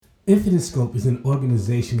Infinite Scope is an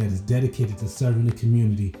organization that is dedicated to serving the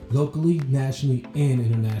community locally, nationally, and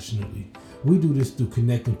internationally. We do this through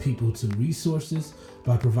connecting people to resources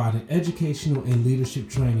by providing educational and leadership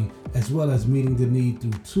training, as well as meeting the need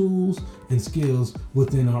through tools and skills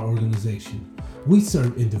within our organization. We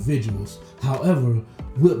serve individuals. However,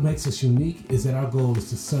 what makes us unique is that our goal is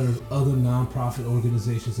to serve other nonprofit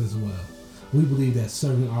organizations as well. We believe that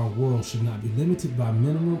serving our world should not be limited by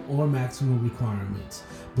minimum or maximum requirements,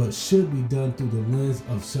 but should be done through the lens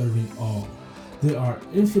of serving all. There are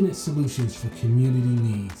infinite solutions for community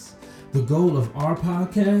needs. The goal of our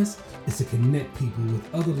podcast is to connect people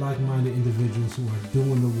with other like-minded individuals who are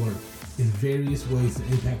doing the work in various ways to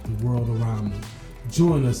impact the world around them.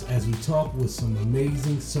 Join us as we talk with some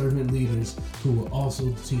amazing servant leaders who will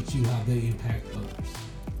also teach you how they impact others.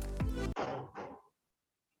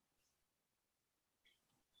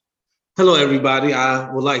 Hello, everybody.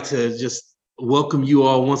 I would like to just welcome you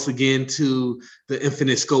all once again to the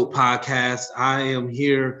Infinite Scope podcast. I am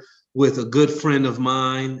here with a good friend of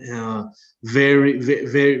mine, very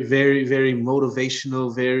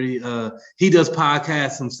motivational, he does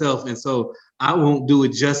podcasts himself. And so I won't do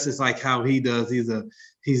it justice like how he does.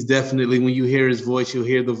 He's definitely, when you hear his voice, you'll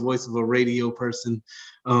hear the voice of a radio person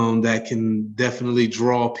that can definitely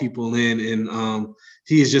draw people in. And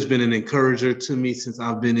he has just been an encourager to me since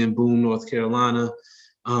I've been in Boone, North Carolina.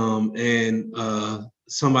 And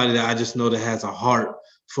somebody that I just know that has a heart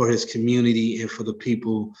for his community and for the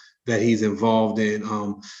people that he's involved in.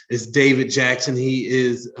 It's David Jackson. He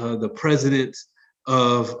is the president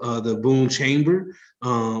of the Boone Chamber.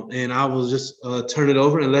 And I will just turn it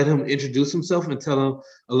over and let him introduce himself and tell him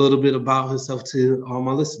a little bit about himself to all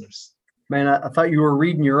my listeners. Man, I thought you were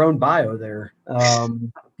reading your own bio there.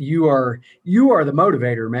 You are the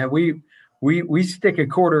motivator, man. We stick a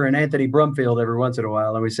quarter in Anthony Brumfield every once in a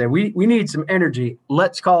while, and we say we need some energy.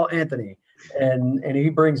 Let's call Anthony, and he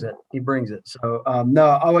brings it. So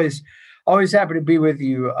no, always happy to be with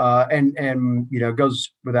you. And you know, it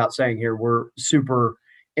goes without saying here, we're super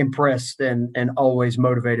impressed and always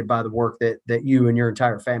motivated by the work that you and your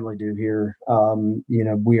entire family do here. You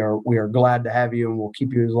know, we are glad to have you, and we'll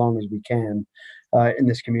keep you as long as we can in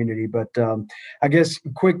this community. But I guess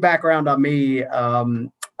quick background on me.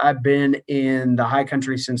 I've been in the high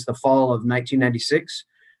country since the fall of 1996.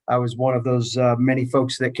 I was one of those many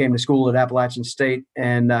folks that came to school at Appalachian State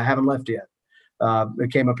and haven't left yet. I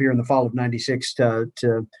came up here in the fall of 96 to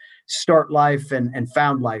start life and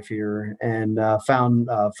found life here, and found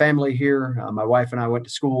family here. My wife and I went to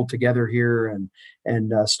school together here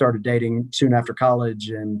and started dating soon after college.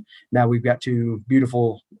 And now we've got two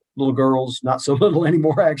beautiful little girls, not so little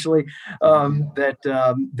anymore, actually,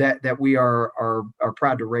 that we are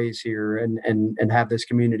proud to raise here and have this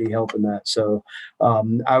community helping that. So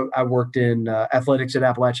I worked in athletics at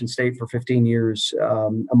Appalachian State for 15 years.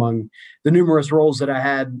 Among the numerous roles that I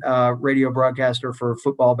had, radio broadcaster for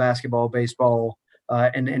football, basketball, baseball,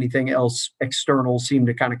 and anything else external seemed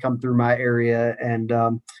to kind of come through my area.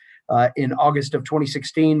 And in August of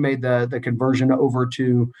 2016, made the conversion over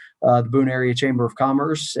to the Boone Area Chamber of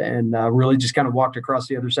Commerce, and really just kind of walked across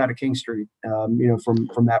the other side of King Street, you know,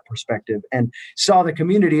 from that perspective, and saw the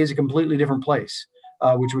community as a completely different place,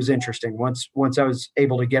 which was interesting. Once I was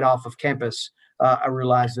able to get off of campus, I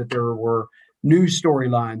realized that there were new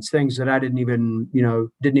storylines, things that I didn't even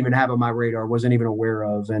have on my radar, wasn't even aware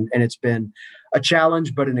of. And it's been a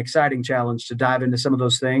challenge, but an exciting challenge to dive into some of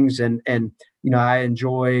those things. And you know, I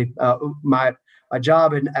enjoy my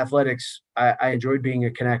job in athletics. I enjoyed being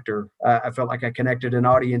a connector. I felt like I connected an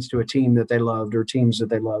audience to a team that they loved, or teams that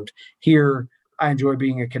they loved. Here, I enjoy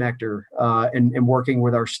being a connector and working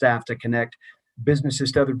with our staff to connect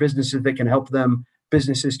businesses to other businesses that can help them,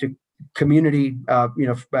 businesses to community, you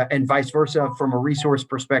know, and vice versa from a resource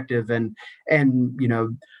perspective. And you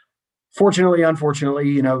know, fortunately, unfortunately,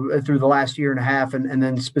 you know, through the last year and a half, and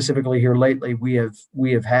then specifically here lately, we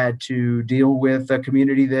have had to deal with a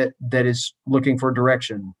community that is looking for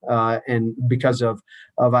direction, and because of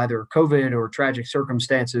either COVID or tragic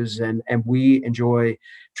circumstances, and we enjoy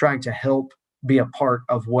trying to help be a part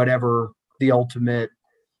of whatever the ultimate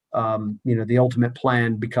the ultimate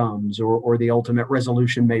plan becomes, or the ultimate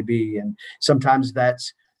resolution may be. And sometimes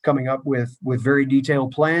that's coming up with very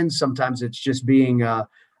detailed plans. Sometimes it's just being an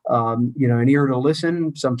ear to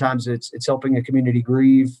listen. Sometimes it's helping a community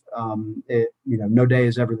grieve. No day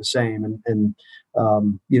is ever the same. And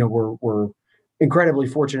we're incredibly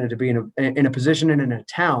fortunate to be in a position and in a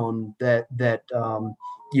town that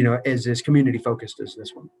is as community focused as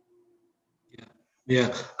this one.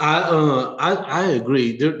 Yeah, I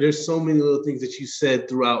agree. There's so many little things that you said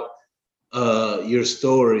throughout your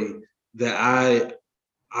story that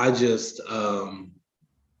I just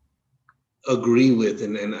agree with,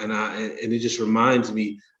 and it just reminds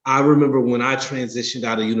me. I remember when I transitioned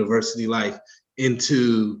out of university life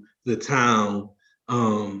into the town.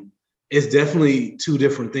 It's definitely two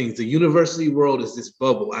different things. The university world is this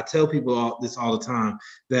bubble. I tell people this all the time,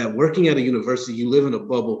 that working at a university, you live in a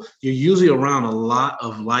bubble. You're usually around a lot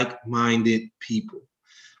of like-minded people.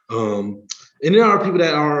 And there are people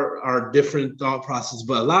that are different thought process,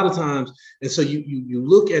 but a lot of times, and so you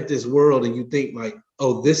look at this world and you think like,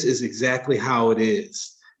 oh, this is exactly how it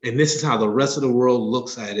is. And this is how the rest of the world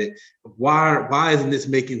looks at it. Why isn't this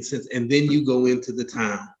making sense? And then you go into the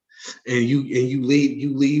town and you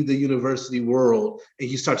leave the university world and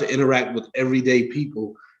you start to interact with everyday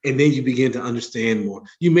people, and then you begin to understand more.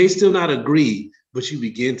 You may still not agree, but you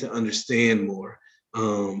begin to understand more.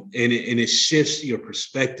 And it shifts your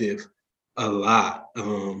perspective a lot.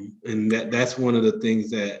 And that's one of the things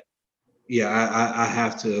that, I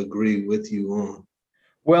have to agree with you on.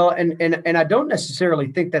 Well, and I don't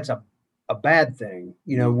necessarily think that's a bad thing.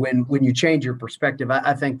 You know, when you change your perspective,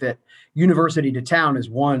 I think that university to town is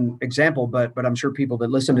one example, but I'm sure people that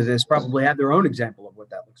listen to this probably have their own example of what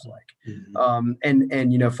that looks like. Mm-hmm.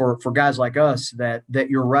 And you know, for guys like us, that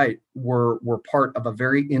you're right, we're part of a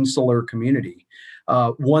very insular community,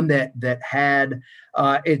 one that had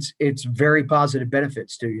its very positive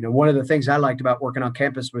benefits too. You know, one of the things I liked about working on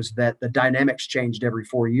campus was that the dynamics changed every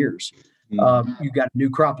 4 years. You got a new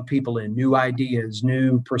crop of people in, new ideas,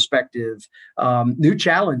 new perspective, new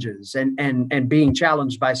challenges, and being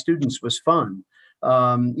challenged by students was fun,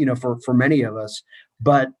 you know, for many of us.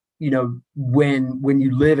 But you know, when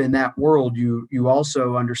you live in that world, you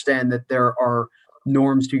also understand that there are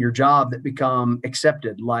norms to your job that become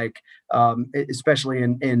accepted, like especially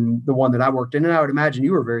in the one that I worked in, and I would imagine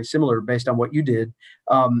you were very similar based on what you did,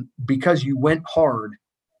 because you went hard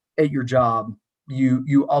at your job.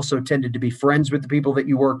 You also tended to be friends with the people that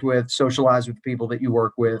you worked with, socialize with the people that you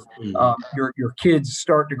work with. Your kids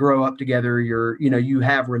start to grow up together. You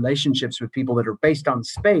have relationships with people that are based on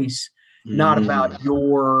space, not about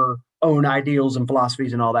your own ideals and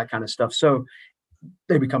philosophies and all that kind of stuff. So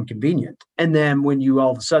they become convenient. And then when you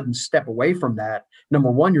all of a sudden step away from that,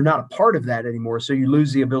 number one, you're not a part of that anymore. So you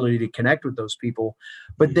lose the ability to connect with those people.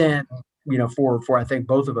 But then, you know, for I think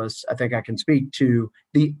both of us, I think I can speak to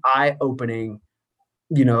the eye-opening,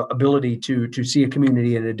 you know, ability to see a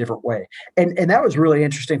community in a different way. And that was really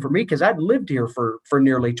interesting for me because I'd lived here for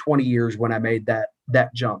nearly 20 years when I made that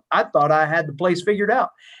jump. I thought I had the place figured out.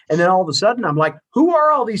 And then all of a sudden I'm like, who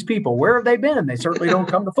are all these people? Where have they been? They certainly don't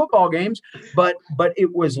come to football games, but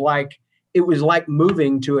it was like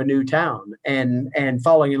moving to a new town and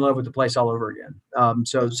falling in love with the place all over again.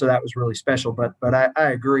 So that was really special. But I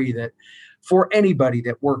agree that for anybody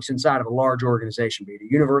that works inside of a large organization, be it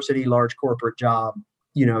a university, large corporate job,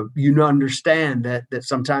 you know, you understand that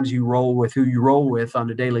sometimes you roll with who you roll with on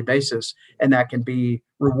a daily basis, and that can be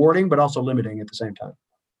rewarding, but also limiting at the same time.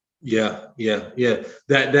 Yeah.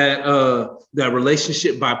 That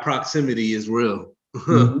relationship by proximity is real.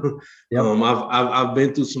 Mm-hmm. Yep. I've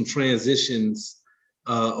been through some transitions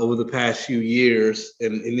over the past few years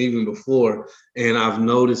and even before, and I've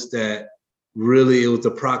noticed that really it was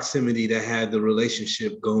the proximity that had the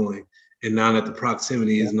relationship going, and now that the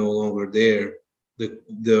proximity is no longer there,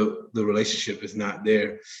 the relationship is not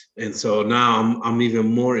there. And so now I'm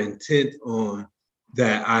even more intent on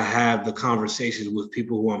that. I have the conversations with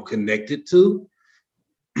people who I'm connected to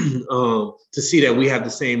see that we have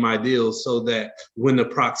the same ideals, so that when the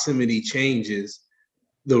proximity changes,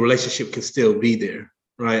 the relationship can still be there,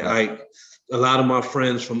 right? Like a lot of my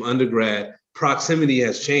friends from undergrad, proximity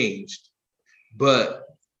has changed, but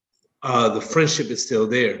the friendship is still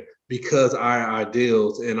there, because our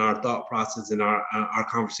ideals and our thought process and our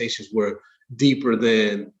conversations were deeper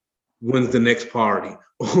than when's the next party,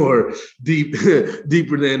 or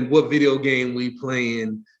deeper than what video game we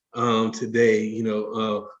playing today. You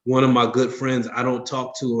know, one of my good friends I don't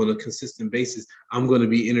talk to on a consistent basis, I'm going to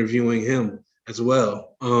be interviewing him as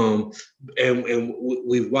well. And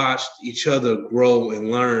we've watched each other grow and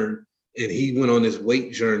learn. And he went on this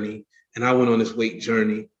weight journey, and I went on this weight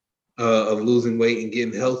journey of losing weight and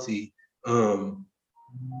getting healthy. And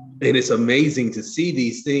it's amazing to see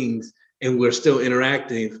these things, and we're still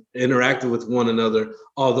interacting with one another,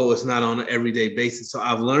 although it's not on an everyday basis. So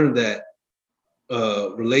I've learned that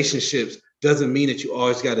relationships doesn't mean that you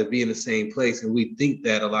always got to be in the same place. And we think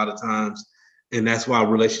that a lot of times, and that's why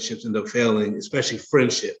relationships end up failing, especially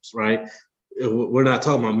friendships, right? We're not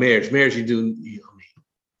talking about marriage. Marriage, I mean,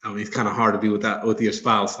 it's kind of hard to be with your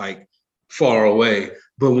spouse like far away.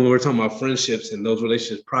 But when we're talking about friendships and those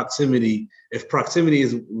relationships, if proximity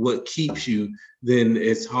is what keeps you, then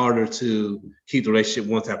it's harder to keep the relationship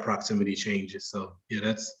once that proximity changes. So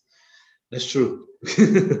yeah, that's true.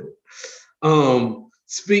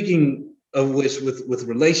 Speaking of which, with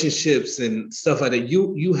relationships and stuff like that,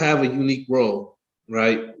 you have a unique role,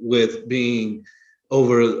 right, with being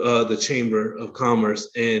over the Chamber of Commerce,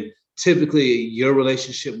 and typically your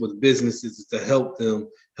relationship with businesses is to help them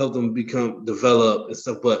develop and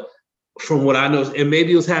stuff. But from what I know, and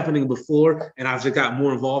maybe it was happening before, and I've just got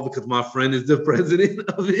more involved because my friend is the president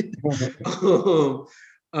of it.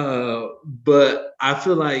 But I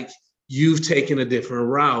feel like you've taken a different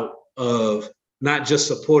route of not just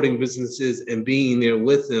supporting businesses and being there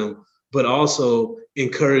with them, but also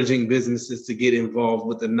encouraging businesses to get involved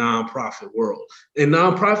with the nonprofit world. And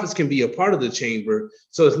nonprofits can be a part of the chamber.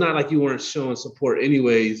 So it's not like you weren't showing support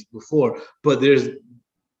anyways before, but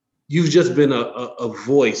you've just been a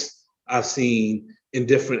voice I've seen in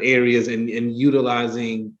different areas and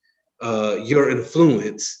utilizing your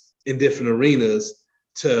influence in different arenas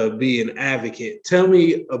to be an advocate. Tell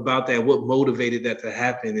me about that. What motivated that to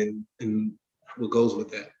happen and what goes with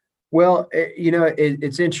that? Well,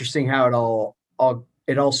 it's interesting how it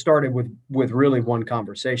all started with really one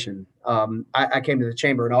conversation. I came to the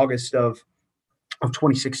chamber in August of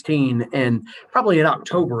 2016, and probably in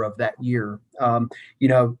October of that year.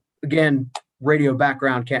 Again, radio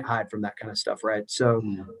background, can't hide from that kind of stuff, right? So,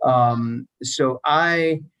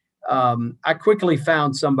 I quickly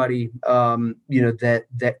found somebody,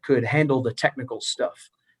 that could handle the technical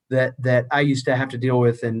stuff that I used to have to deal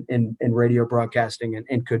with in radio broadcasting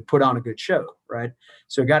and could put on a good show, right?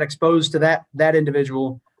 So got exposed to that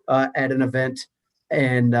individual at an event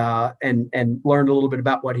and learned a little bit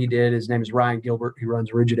about what he did. His name is Ryan Gilbert. He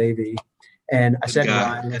runs Rigid AV. And I said to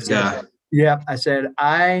Ryan, I said,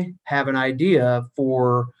 I have an idea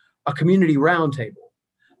for a community roundtable.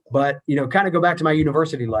 But, kind of go back to my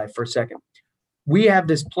university life for a second. We have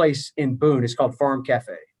this place in Boone. It's called Farm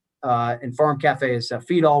Cafe. And Farm Cafe is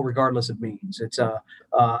feed all regardless of means. It's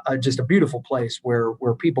just a beautiful place where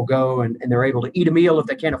people go and they're able to eat a meal if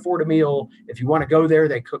they can't afford a meal. If you want to go there,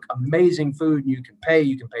 they cook amazing food and you can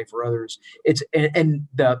pay for others. And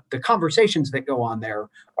the conversations that go on there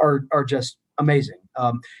are just amazing.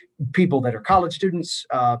 People that are college students,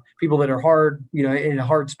 people that are hard, in a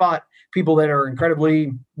hard spot, people that are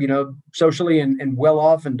incredibly, socially and well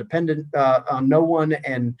off and dependent on no one,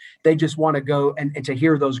 and they just want to go and to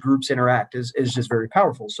hear those groups interact is just very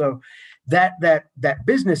powerful. So that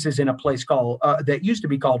business is in a place called that used to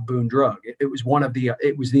be called Boone Drug. It was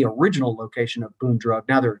the original location of Boone Drug.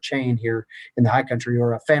 Now they're a chain here in the High Country,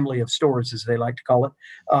 or a family of stores as they like to call it.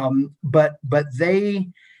 But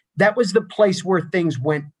that was the place where things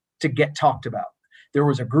went to get talked about. There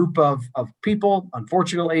was a group of people,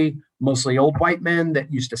 unfortunately, mostly old white men,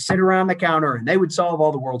 that used to sit around the counter and they would solve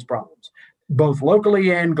all the world's problems, both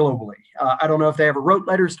locally and globally. I don't know if they ever wrote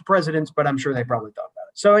letters to presidents, but I'm sure they probably thought about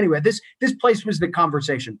it. So anyway, this place was the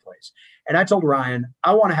conversation place. And I told Ryan,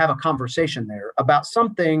 I want to have a conversation there about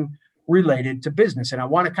something related to business. And I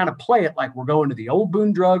want to kind of play it like we're going to the old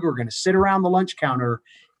Boone Drug. We're going to sit around the lunch counter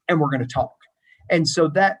and we're going to talk. And so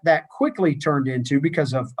that quickly turned into,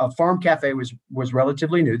 because of Farm Cafe was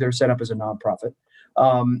relatively new. They're set up as a nonprofit.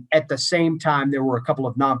 At the same time, there were a couple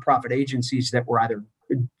of nonprofit agencies that were either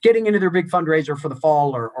getting into their big fundraiser for the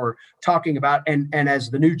fall or talking about, and as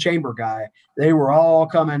the new chamber guy, they were all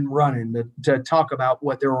coming running to talk about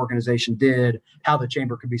what their organization did, how the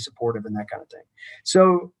chamber could be supportive, and that kind of thing.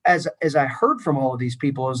 So as I heard from all of these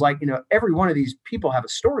people, it was like, every one of these people have a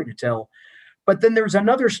story to tell. But then there's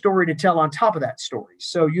another story to tell on top of that story.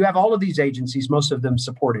 So you have all of these agencies, most of them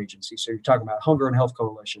support agencies. So you're talking about Hunger and Health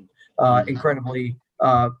Coalition, incredibly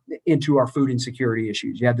into our food insecurity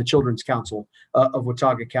issues. You have the Children's Council of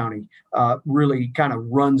Watauga County, really kind of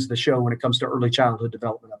runs the show when it comes to early childhood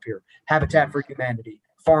development up here. Habitat for Humanity,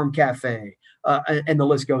 Farm Cafe, and the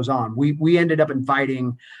list goes on. We ended up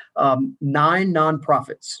inviting 9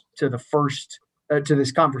 nonprofits to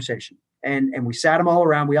this conversation. And we sat them all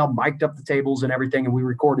around. We all mic'd up the tables and everything, and we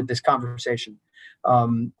recorded this conversation.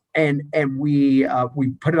 And we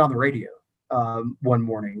put it on the radio one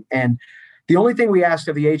morning. And the only thing we asked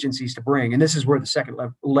of the agencies to bring, and this is where the second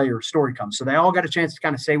layer story comes. So they all got a chance to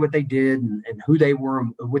kind of say what they did and who they were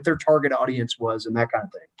and what their target audience was and that kind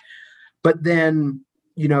of thing. But then,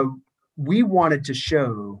 we wanted to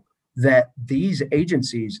show that these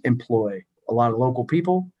agencies employ a lot of local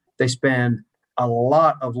people. They spend a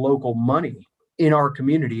lot of local money in our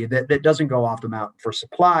community that doesn't go off the mountain for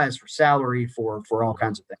supplies, for salary, for all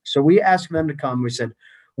kinds of things. So we asked them to come. We said,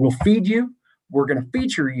 we'll feed you, we're going to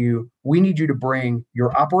feature you. We need you to bring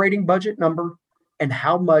your operating budget number and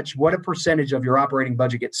what a percentage of your operating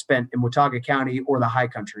budget gets spent in Watauga County or the High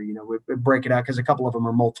Country. We break it out because a couple of them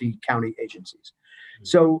are multi-county agencies.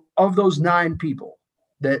 So of those 9 people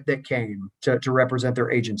that came to represent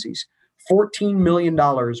their agencies, $14 million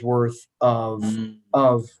worth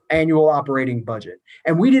of annual operating budget.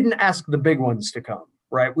 And we didn't ask the big ones to come,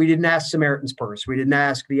 right? We didn't ask Samaritan's Purse. We didn't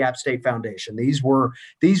ask the App State Foundation. These were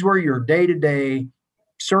your day-to-day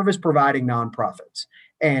service providing nonprofits.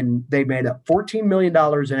 And they made up $14 million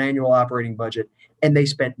in annual operating budget, and they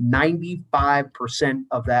spent 95%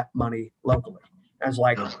 of that money locally. I was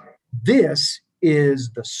like, this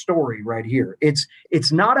is the story right here.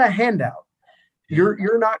 It's not a handout.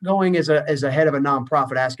 You're not going as a head of a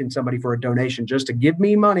nonprofit asking somebody for a donation just to give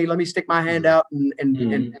me money. Let me stick my hand out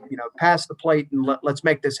and pass the plate and let's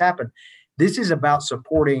make this happen. This is about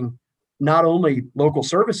supporting not only local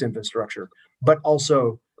service infrastructure, but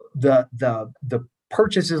also the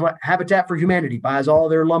purchases. Like Habitat for Humanity buys all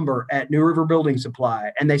their lumber at New River Building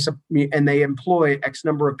Supply, and they employ X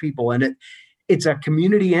number of people, and it's a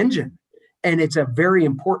community engine. And it's a very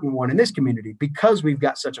important one in this community because we've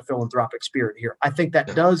got such a philanthropic spirit here. I think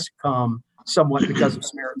that does come somewhat because of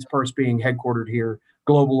Samaritan's Purse being headquartered here,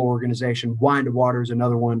 global organization. Wine to Water is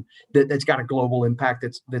another one that's got a global impact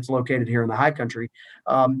that's located here in the High Country.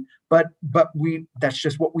 But that's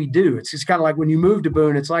just what we do. It's just kind of like when you move to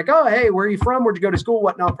Boone, it's like, oh, hey, where are you from? Where'd you go to school?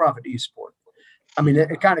 What nonprofit do you support? I mean,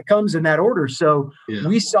 it kind of comes in that order. So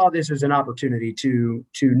we saw this as an opportunity to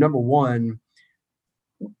number one,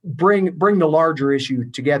 bring the larger issue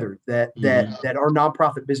together that our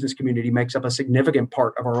nonprofit business community makes up a significant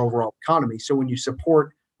part of our overall economy. So when you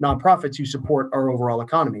support nonprofits, you support our overall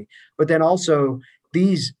economy. But then also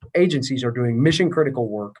these agencies are doing mission critical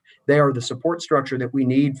work. They are the support structure that we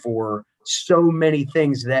need for so many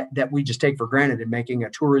things that we just take for granted in making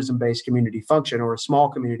a tourism-based community function or a small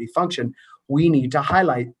community function. We need to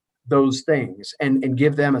highlight those things and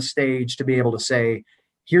give them a stage to be able to say,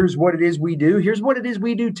 here's what it is we do. Here's what it is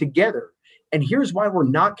we do together. And here's why we're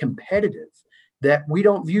not competitive, that we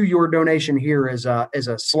don't view your donation here as a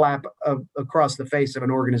slap across the face of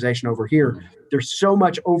an organization over here. There's so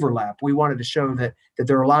much overlap. We wanted to show that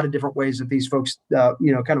there are a lot of different ways that these folks,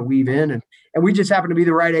 kind of weave in. And we just happen to be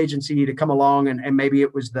the right agency to come along. And maybe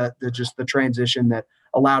it was the transition that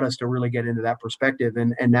allowed us to really get into that perspective.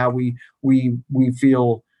 And now we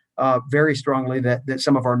feel very strongly that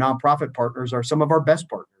some of our nonprofit partners are some of our best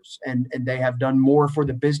partners, and they have done more for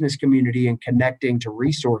the business community and connecting to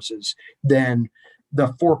resources than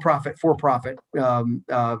the for-profit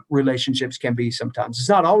relationships can be sometimes. It's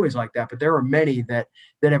not always like that, but there are many that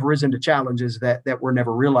have risen to challenges that were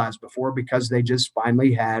never realized before because they just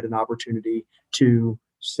finally had an opportunity to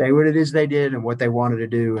say what it is they did and what they wanted to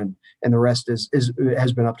do, and the rest has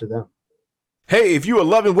been up to them. Hey, if you are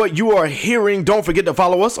loving what you are hearing, don't forget to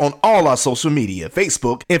follow us on all our social media,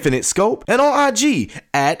 Facebook, Infinite Scope, and on IG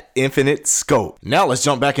at Infinite Scope. Now let's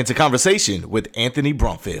jump back into conversation with Anthony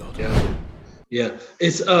Brumfield. Yeah.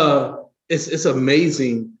 It's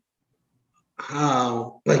amazing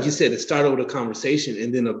how, like you said, it started with a conversation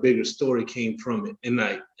and then a bigger story came from it. And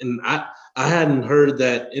I hadn't heard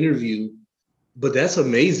that interview, but that's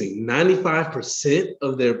amazing. 95%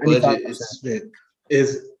 of their budget 95%. Is spent.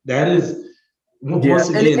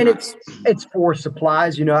 It's for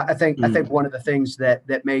supplies. I think one of the things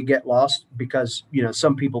that may get lost because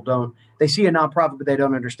some people they see a nonprofit but they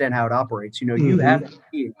don't understand how it operates. You have to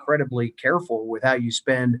be incredibly careful with how you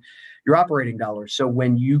spend your operating dollars. So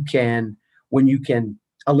when you can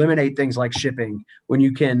eliminate things like shipping, when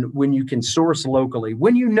you can source locally,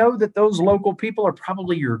 when you know that those local people are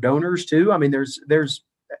probably your donors too. I mean,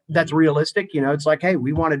 that's realistic. It's like, hey,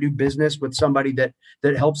 we want to do business with somebody that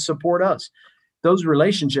helps support us. Those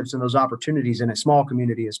relationships and those opportunities in a small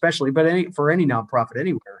community, especially, but for any nonprofit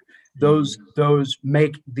anywhere, those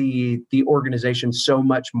make the organization so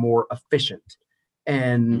much more efficient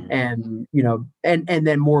and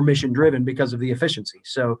then more mission driven because of the efficiency.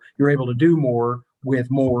 So you're able to do more with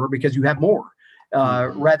more because you have more,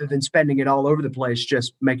 rather than spending it all over the place,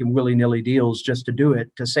 just making willy-nilly deals just to do it,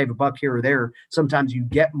 to save a buck here or there. Sometimes you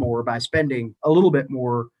get more by spending a little bit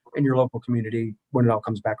more in your local community when it all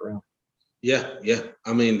comes back around. Yeah.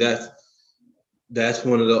 I mean, that's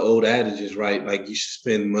one of the old adages, right? Like you should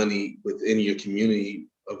spend money within your community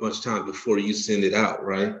a bunch of times before you send it out,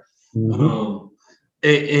 right? Mm-hmm.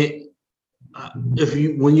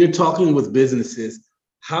 When you're talking with businesses,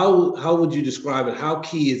 how would you describe it? How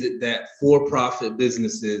key is it that for-profit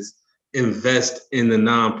businesses invest in the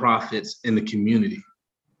nonprofits in the community?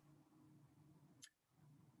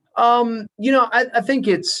 I think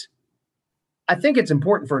it's I think it's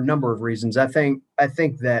important for a number of reasons. I think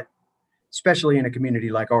that, especially in a community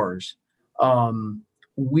like ours,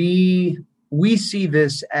 we see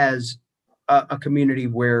this as a community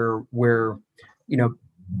where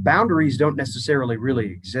boundaries don't necessarily really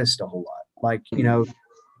exist a whole lot. Like,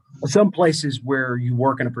 some places where you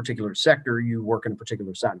work in a particular sector, you work in a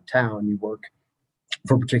particular side of town, you work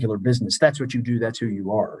for a particular business. That's what you do. That's who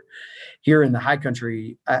you are. Here in the high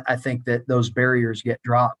country, I think that those barriers get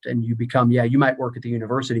dropped and you become, you might work at the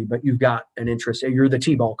university, but you've got an interest. You're the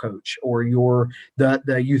T-ball coach, or you're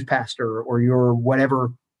the youth pastor, or you're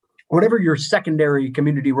whatever your secondary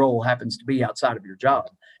community role happens to be outside of your job.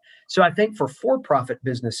 So I think for-profit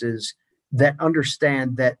businesses that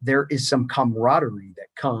understand that there is some camaraderie that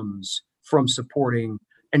comes from supporting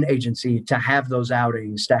an agency, to have those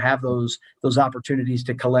outings, to have those opportunities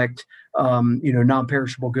to collect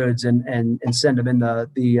non-perishable goods and send them in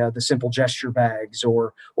the simple gesture bags,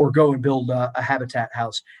 or go and build a habitat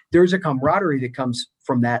house. There's a camaraderie that comes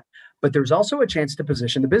from that, but there's also a chance to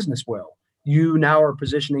position the business well. You now are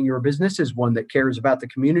positioning your business as one that cares about the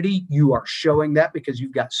community. You are showing that because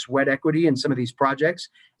you've got sweat equity in some of these projects.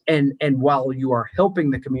 And while you are helping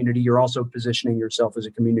the community, you're also positioning yourself as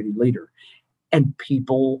a community leader. And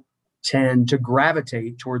people tend to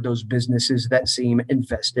gravitate toward those businesses that seem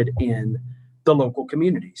invested in the local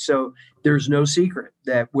community. So there's no secret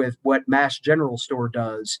that with what Mass General Store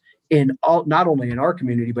does not only in our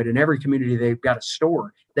community, but in every community they've got a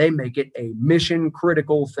store, they make it a mission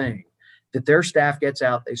critical thing that their staff gets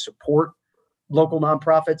out. They support local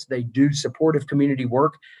nonprofits. They do supportive community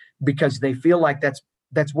work because they feel like that's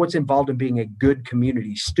what's involved in being a good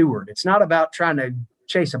community steward. It's not about trying to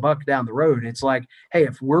chase a buck down the road. It's like, hey,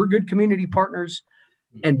 if we're good community partners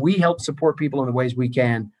and we help support people in the ways we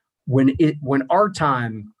can, when our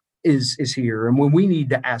time is here and when we need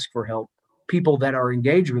to ask for help, people that are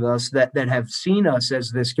engaged with us, that have seen us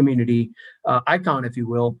as this community icon, if you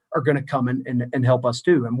will, are going to come and help us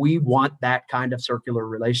too. And we want that kind of circular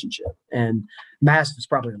relationship. And Mass is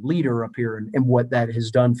probably a leader up here in what that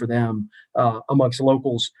has done for them amongst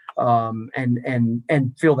locals,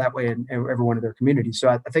 and feel that way in every one of their communities. So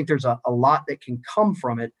I think there's a lot that can come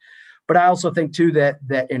from it. But I also think too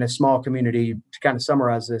that in a small community, to kind of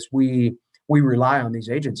summarize this, we rely on these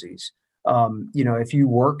agencies. If you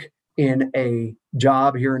work in a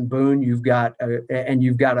job here in Boone, you've got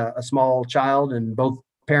a small child and both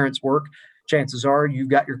parents work, chances are you've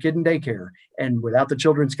got your kid in daycare. And without the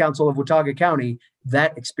Children's Council of Watauga County,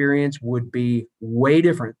 that experience would be way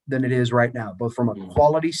different than it is right now, both from a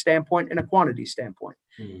quality standpoint and a quantity standpoint.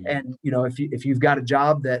 And, if you've got a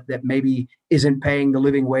job that maybe isn't paying the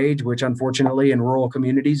living wage, which unfortunately in rural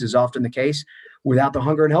communities is often the case, without the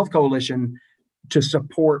Hunger and Health Coalition to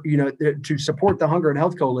support the Hunger and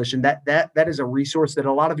Health Coalition, that is a resource that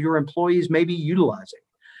a lot of your employees may be utilizing.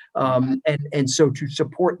 And so to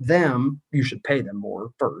support them, you should pay them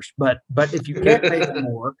more first. But if you can't pay them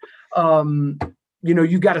more,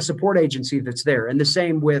 you've got a support agency that's there. And the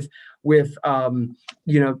same with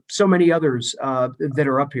so many others that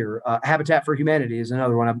are up here. Habitat for Humanity is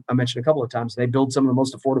another one I mentioned a couple of times. They build some of the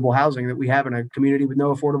most affordable housing that we have in a community with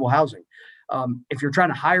no affordable housing. If you're trying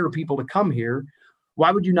to hire people to come here,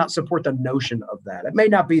 why would you not support the notion of that? It may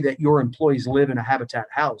not be that your employees live in a Habitat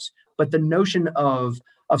house, but the notion of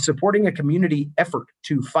supporting a community effort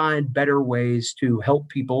to find better ways to help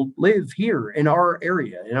people live here in our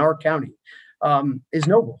area, in our county, is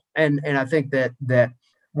noble. And I think that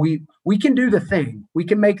we can do the thing. We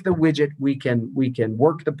can make the widget. We can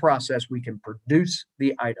work the process. We can produce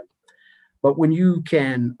the item. But when you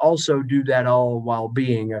can also do that all while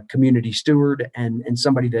being a community steward and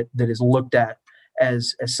somebody that is looked at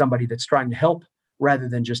as somebody that's trying to help rather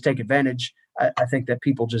than just take advantage, I think that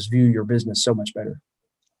people just view your business so much better.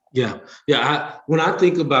 Yeah. When I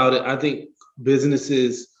think about it, I think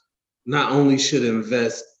businesses not only should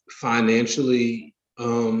invest financially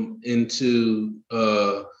into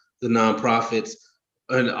the nonprofits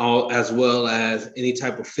and all, as well as any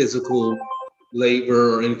type of physical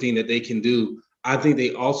labor or anything that they can do. I think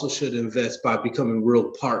they also should invest by becoming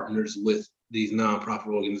real partners with these nonprofit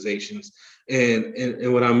organizations.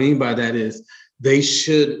 And what I mean by that is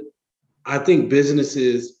I think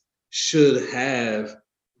businesses should have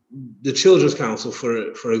the Children's Council,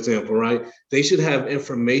 for example, right? They should have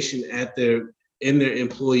information in their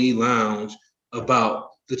employee lounge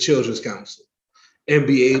about the Children's Council and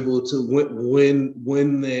be able to,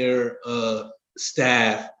 when their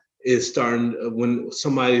staff is starting, when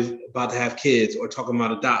somebody's about to have kids or talking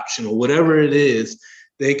about adoption or whatever it is,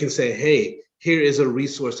 they can say, hey, here is a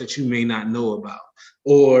resource that you may not know about.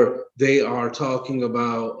 Or they are talking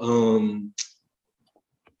about,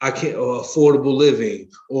 I can't, or affordable living,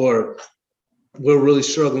 or we're really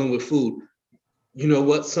struggling with food. You know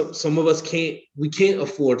what? Some of us we can't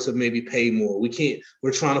afford to maybe pay more.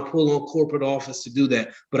 We're trying to pull on corporate office to do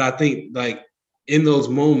that. But I think like in those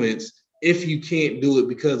moments, if you can't do it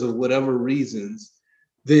because of whatever reasons,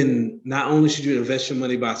 then not only should you invest your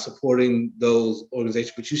money by supporting those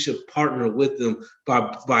organizations, but you should partner with them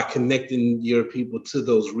by connecting your people to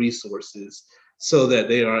those resources so that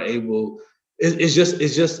they are able. It's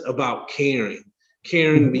just about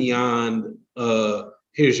caring beyond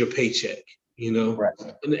here's your paycheck, you know. Right.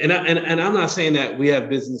 And I'm not saying that we have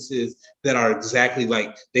businesses that are exactly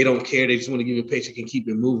like they don't care, they just want to give you a paycheck and keep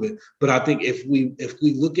it moving. But I think if we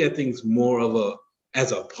look at things more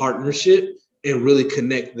as a partnership and really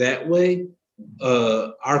connect that way,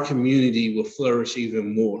 our community will flourish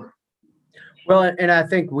even more. Well, and I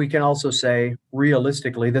think we can also say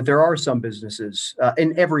realistically that there are some businesses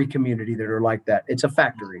in every community that are like that. It's a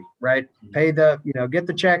factory, right? Get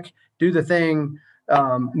the check, do the thing,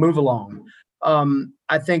 move along.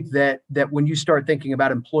 I think that when you start thinking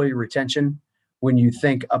about employee retention, when you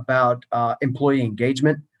think about employee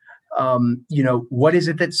engagement, what is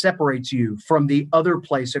it that separates you from the other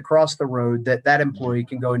place across the road that employee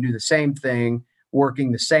can go and do the same thing,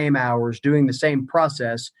 working the same hours, doing the same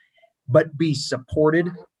process, but be supported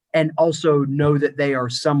and also know that they are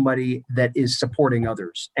somebody that is supporting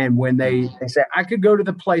others. And when they say, I could go to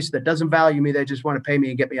the place that doesn't value me, they just want to pay me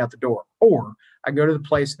and get me out the door. Or I go to the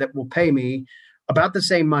place that will pay me about the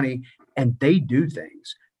same money and they do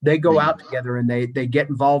things. They go out together and they get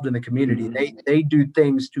involved in the community. They do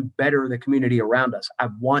things to better the community around us. I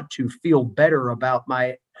want to feel better about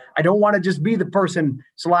I don't want to just be the person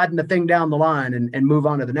sliding the thing down the line and move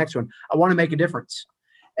on to the next one. I want to make a difference.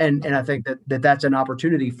 And I think that's an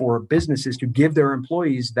opportunity for businesses to give their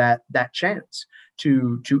employees that chance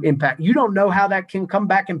to impact. You don't know how that can come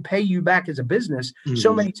back and pay you back as a business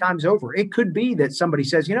so many times over. It could be that somebody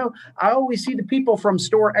says, I always see the people from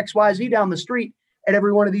store XYZ down the street at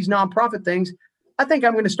every one of these nonprofit things. I think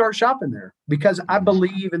I'm going to start shopping there because I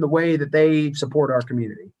believe in the way that they support our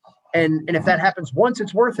community. And if that happens once,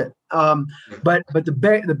 it's worth it. But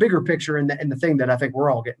the bigger picture and the thing that I think we're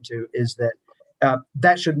all getting to is that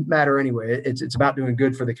that shouldn't matter anyway. It's about doing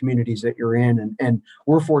good for the communities that you're in. And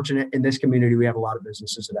we're fortunate in this community. We have a lot of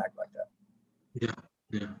businesses that act like that.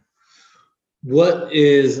 Yeah. What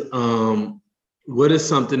is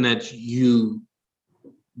something that you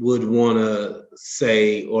would want to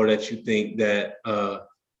say or that you think that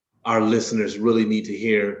our listeners really need to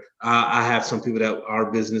hear? I have some people that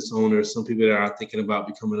are business owners, some people that are thinking about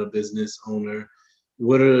becoming a business owner.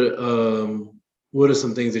 What are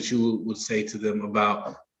some things that you would say to them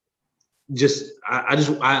about I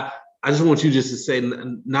just want you just to say,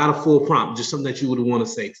 not a full prompt, just something that you would want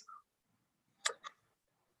to say to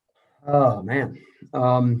them. Oh man.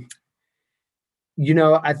 I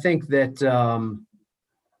think that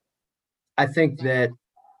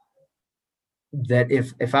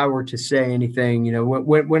if I were to say anything,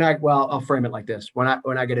 I'll frame it like this. When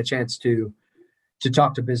I get a chance to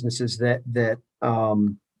talk to businesses and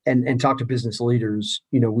talk to business leaders,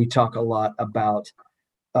 we talk a lot about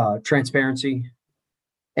transparency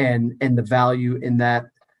and the value in that,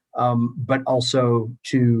 but also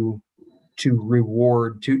to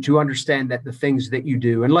reward, to understand that the things that you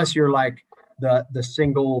do, unless you're like the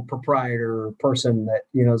single proprietor person that,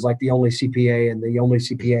 is like the only CPA in the only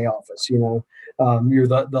CPA office, you're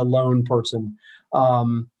the lone person.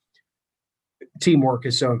 Teamwork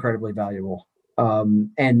is so incredibly valuable.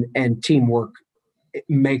 And teamwork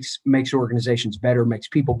makes organizations better, makes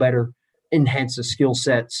people better, enhances skill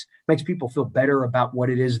sets, makes people feel better about what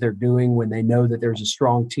it is they're doing when they know that there's a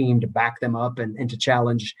strong team to back them up and to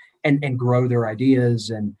challenge and grow their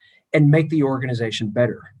ideas and make the organization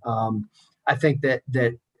better. I think that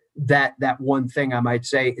one thing I might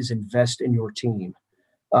say is invest in your team,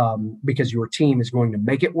 because your team is going to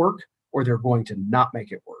make it work or they're going to not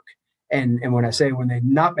make it work. And when I say when they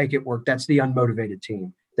not make it work, that's the unmotivated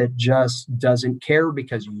team that just doesn't care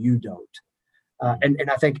because you don't. And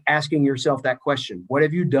I think asking yourself that question, what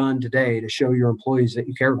have you done today to show your employees that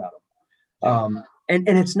you care about them? And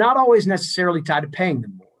it's not always necessarily tied to paying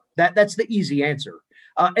them more. That's the easy answer.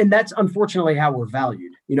 And that's unfortunately how we're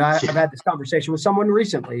valued. I've had this conversation with someone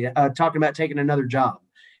recently talking about taking another job.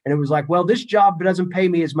 And it was like, well, this job doesn't pay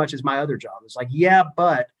me as much as my other job. It's like, yeah,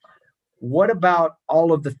 but what about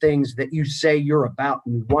all of the things that you say you're about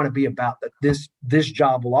and you want to be about that this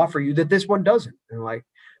job will offer you that this one doesn't? And like,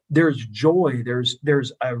 there's joy,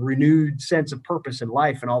 there's a renewed sense of purpose in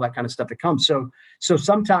life and all that kind of stuff that comes. So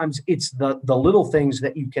sometimes it's the little things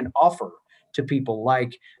that you can offer to people,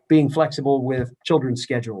 like being flexible with children's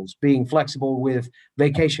schedules, being flexible with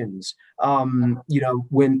vacations.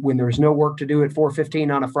 When there's no work to do at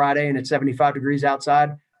 4:15 on a Friday and it's 75 degrees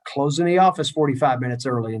outside, closing the office 45 minutes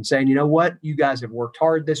early and saying, you know what, you guys have worked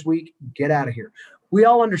hard this week, get out of here. We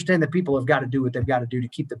all understand that people have got to do what they've got to do to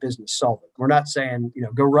keep the business solvent. We're not saying,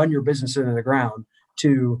 go run your business into the ground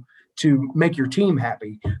to make your team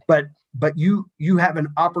happy, but you have an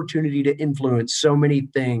opportunity to influence so many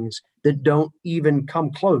things that don't even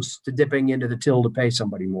come close to dipping into the till to pay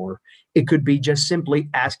somebody more. It could be just simply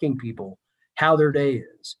asking people how their day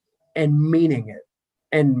is and meaning it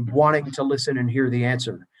and wanting to listen and hear the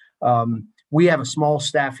answer. We have a small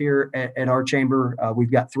staff here at our chamber.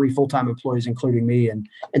 We've got 3 full-time employees, including me, and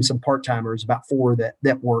some part-timers, about 4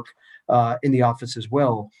 that work in the office as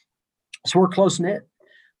well. So we're close-knit.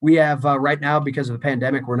 We have right now, because of the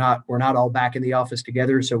pandemic, we're not all back in the office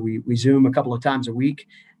together. So we Zoom a couple of times a week,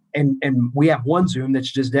 and we have one Zoom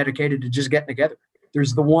that's just dedicated to just getting together.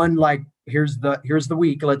 There's the one like, here's the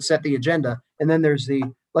week, let's set the agenda, and then there's the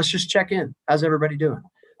let's just check in. How's everybody doing?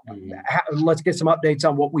 Let's get some updates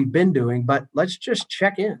on what we've been doing, but let's just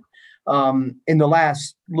check in. In the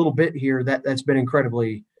last little bit here, that's been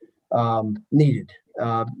incredibly needed.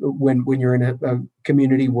 When you're in a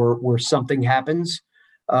community where something happens.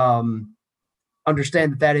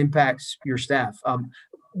 Understand that impacts your staff.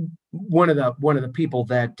 One of the people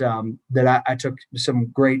that I took some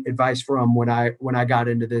great advice from when I got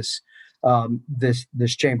into this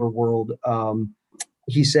chamber world,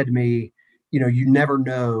 he said to me, you never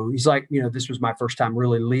know. He's like, this was my first time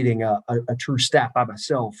really leading a true staff by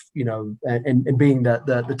myself, and being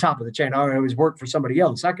the top of the chain. I always worked for somebody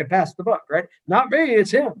else. I could pass the buck, right? Not me,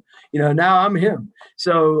 it's him. Now I'm him.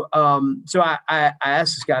 So I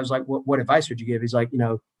asked this guy, I was like, what advice would you give? He's like,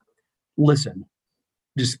 listen,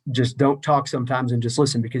 just don't talk sometimes and just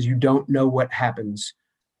listen, because you don't know what happens.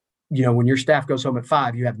 When your staff goes home at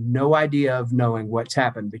 5, you have no idea of knowing what's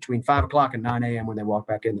happened between 5 o'clock and 9 a.m. when they walk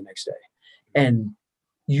back in the next day. And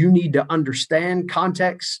you need to understand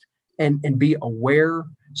context and be aware,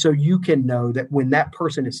 so you can know that when that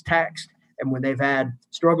person is taxed and when they've had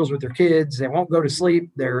struggles with their kids, they won't go to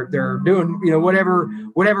sleep, they're doing,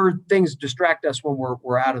 whatever things distract us when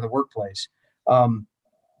we're out of the workplace.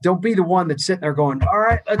 Don't be the one that's sitting there going, all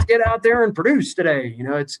right, let's get out there and produce today.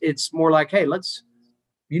 It's more like, hey,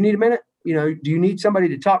 you need a minute? Do you need somebody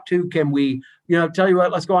to talk to? Can we, tell you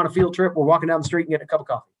what, let's go on a field trip. We're walking down the street and get a cup of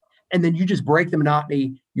coffee. And then you just break the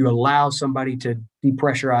monotony. You allow somebody to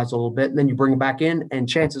depressurize a little bit, and then you bring them back in, and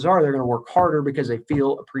chances are they're going to work harder because they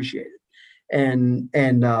feel appreciated. And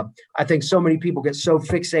I think so many people get so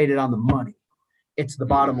fixated on the money. It's the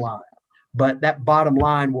bottom line. But that bottom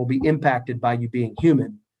line will be impacted by you being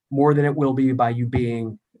human more than it will be by you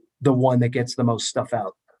being the one that gets the most stuff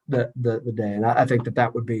out the day. And I think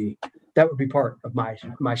that would be part of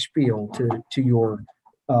my spiel to your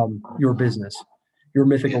business. Your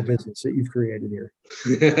mythical business that you've created here.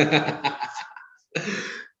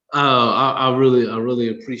 I really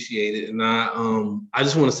appreciate it, and I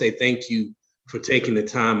just want to say thank you for taking the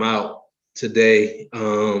time out today.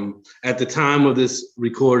 At the time of this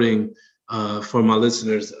recording, for my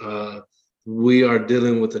listeners, we are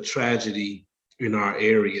dealing with a tragedy in our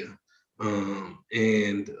area,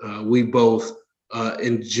 and we both,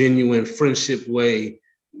 in genuine friendship way,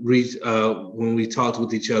 when we talked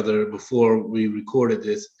with each other before we recorded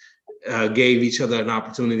this, gave each other an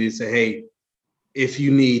opportunity to say, hey, if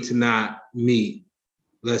you need to not meet,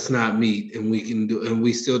 let's not meet, and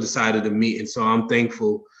we still decided to meet. And so I'm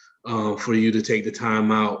thankful for you to take the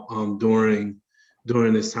time out during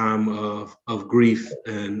this time of grief.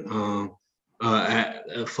 And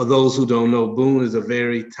for those who don't know, Boone is a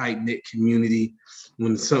very tight-knit community.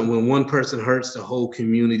 When one person hurts, the whole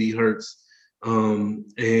community hurts.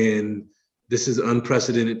 And this is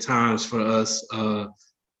unprecedented times for us,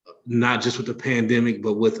 not just with the pandemic,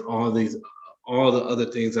 but with all the other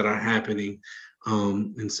things that are happening.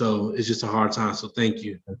 And so it's just a hard time. So thank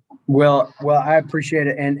you. Well, I appreciate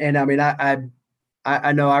it. And I mean,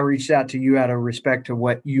 I know I reached out to you out of respect to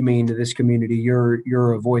what you mean to this community.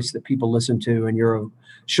 You're a voice that people listen to, and you're a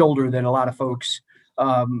shoulder that a lot of folks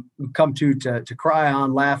come to cry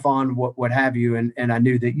on, laugh on, what have you. And I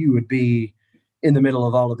knew that you would be in the middle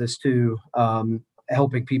of all of this too,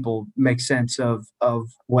 helping people make sense of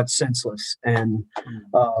what's senseless. And,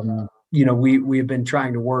 we have been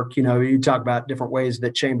trying to work, you talk about different ways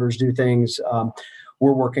that chambers do things.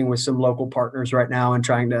 We're working with some local partners right now and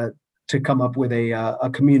trying to to come up with a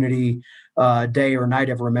community day or night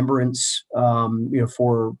of remembrance,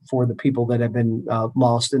 for the people that have been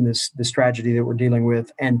lost in this tragedy that we're dealing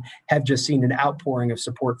with, and have just seen an outpouring of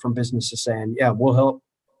support from businesses saying, yeah, we'll help,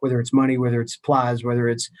 whether it's money, whether it's supplies, whether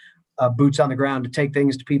it's boots on the ground to take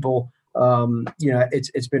things to people.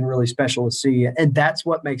 It's been really special to see, and that's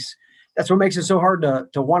what makes it so hard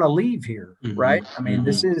to want to leave here, right? I mean,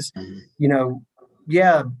 this is,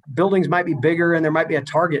 buildings might be bigger and there might be a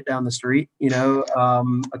Target down the street,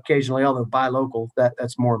 occasionally, although buy local,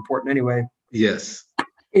 that's more important anyway. Yes.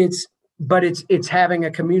 It's having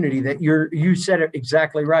a community that you said it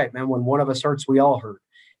exactly right, man. When one of us hurts, we all hurt.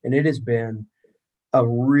 And it has been a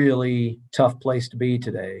really tough place to be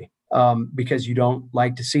today, because you don't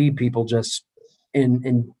like to see people just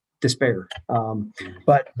in despair.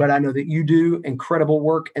 But I know that you do incredible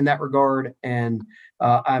work in that regard. And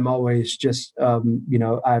I'm always just,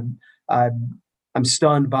 I'm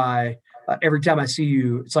stunned by every time I see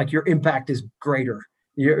you. It's like your impact is greater.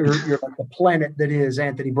 You're like the planet that is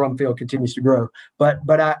Anthony Brumfield continues to grow. But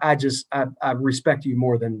I respect you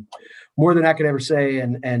more than I could ever say,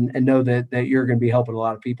 and know that you're going to be helping a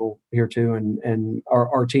lot of people here too. And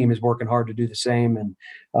our team is working hard to do the same. And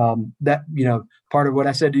that, part of what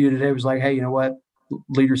I said to you today was like, hey, you know what?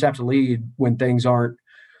 Leaders have to lead when things aren't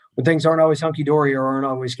always hunky dory or aren't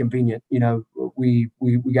always convenient. We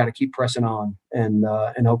got to keep pressing on, and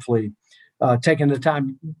hopefully taking the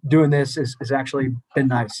time doing this has actually been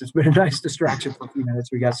nice. It's been a nice distraction for a few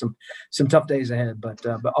minutes. We got some tough days ahead, but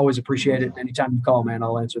always appreciate it. Anytime you call, man,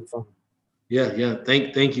 I'll answer the phone. Yeah.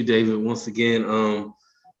 Thank you, David. Once again,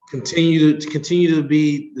 continue to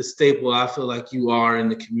be the staple I feel like you are in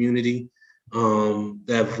the community.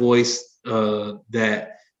 That voice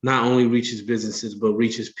that not only reaches businesses but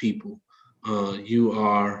reaches people. You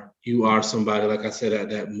are somebody, like I said,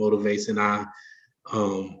 that motivates, and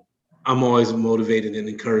I'm always motivated and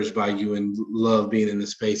encouraged by you and love being in the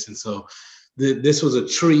space. And so this was a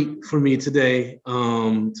treat for me today,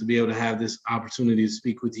 to be able to have this opportunity to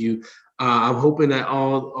speak with you. I'm hoping that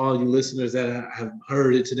all you listeners that have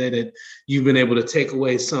heard it today, that you've been able to take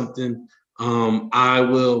away something. I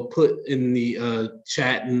will put in the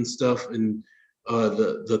chat and stuff and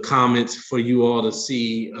the comments for you all to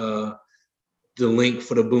see the link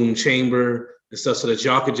for the Boom Chamber and stuff, so that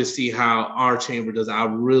y'all could just see how our chamber does. I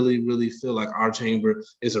really, really feel like our chamber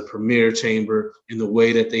is a premier chamber in the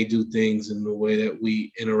way that they do things, and the way that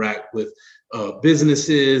we interact with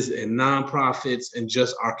businesses and nonprofits and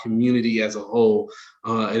just our community as a whole.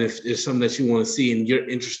 And if there's something that you want to see and you're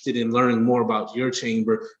interested in learning more about your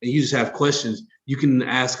chamber and you just have questions, you can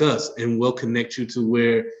ask us and we'll connect you to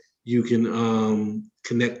where you can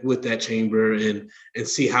connect with that chamber and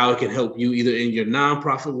see how it can help you either in your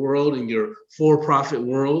nonprofit world, in your for-profit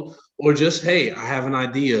world, or just, hey, I have an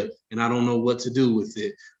idea and I don't know what to do with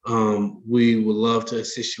it. We would love to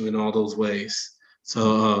assist you in all those ways.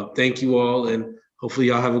 So thank you all, and hopefully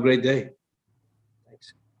y'all have a great day.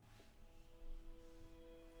 Thanks.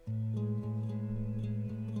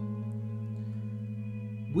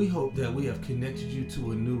 We hope that we have connected you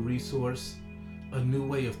to a new resource, a new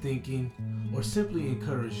way of thinking, or simply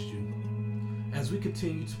encouraged you. As we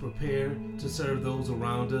continue to prepare to serve those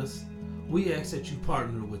around us, we ask that you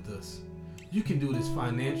partner with us. You can do this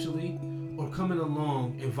financially or coming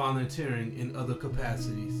along and volunteering in other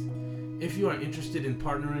capacities. If you are interested in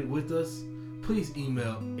partnering with us, please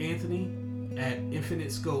email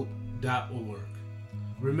anthony@infinitescope.org.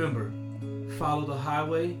 Remember, follow the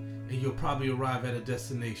highway and you'll probably arrive at a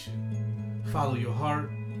destination. Follow your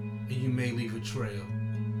heart and you may leave a trail.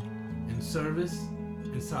 In service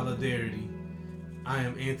and solidarity, I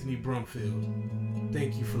am Anthony Brumfield.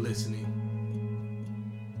 Thank you for listening.